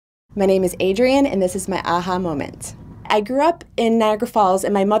My name is Adrienne, and this is my aha moment. I grew up in Niagara Falls,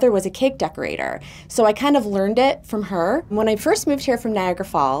 and my mother was a cake decorator, so I kind of learned it from her. When I first moved here from Niagara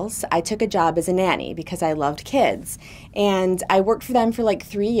Falls, I took a job as a nanny because I loved kids, and I worked for them for like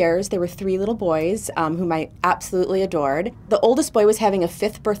 3 years. There were 3 little boys whom I absolutely adored. The oldest boy was having a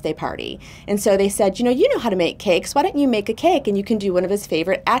 5th birthday party, and so they said, you know how to make cakes. Why don't you make a cake and you can do one of his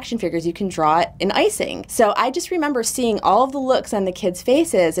favorite action figures. You can draw it in icing. So I just remember seeing all of the looks on the kids'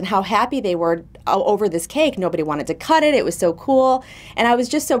 faces and how happy they were over this cake. Nobody wanted to cut it. It was so cool. And I was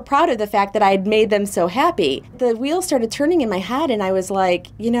just so proud of the fact that I had made them so happy. The wheels started turning in my head, and I was like,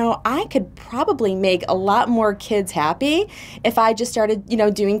 I could probably make a lot more kids happy if I just started,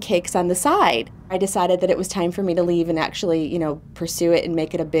 doing cakes on the side. I decided that it was time for me to leave and actually, pursue it and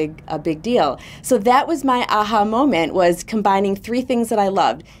make it a big deal. So that was my aha moment, was combining 3 things that I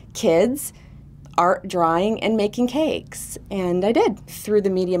loved: kids, art, drawing, and making cakes. And I did. Through the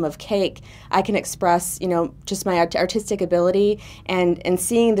medium of cake, I can express, just my artistic ability, and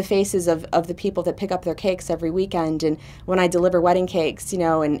seeing the faces of the people that pick up their cakes every weekend, and when I deliver wedding cakes,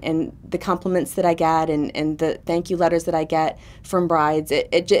 and the compliments that I get, and the thank you letters that I get from brides,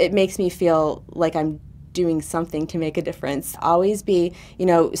 it makes me feel like I'm doing something to make a difference. Always be,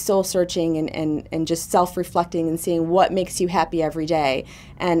 soul searching and just self-reflecting and seeing what makes you happy every day.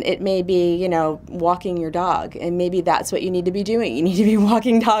 And it may be, walking your dog, and maybe that's what you need to be doing. You need to be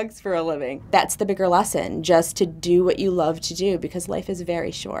walking dogs for a living. That's the bigger lesson, just to do what you love to do, because life is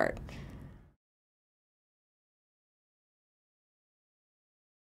very short.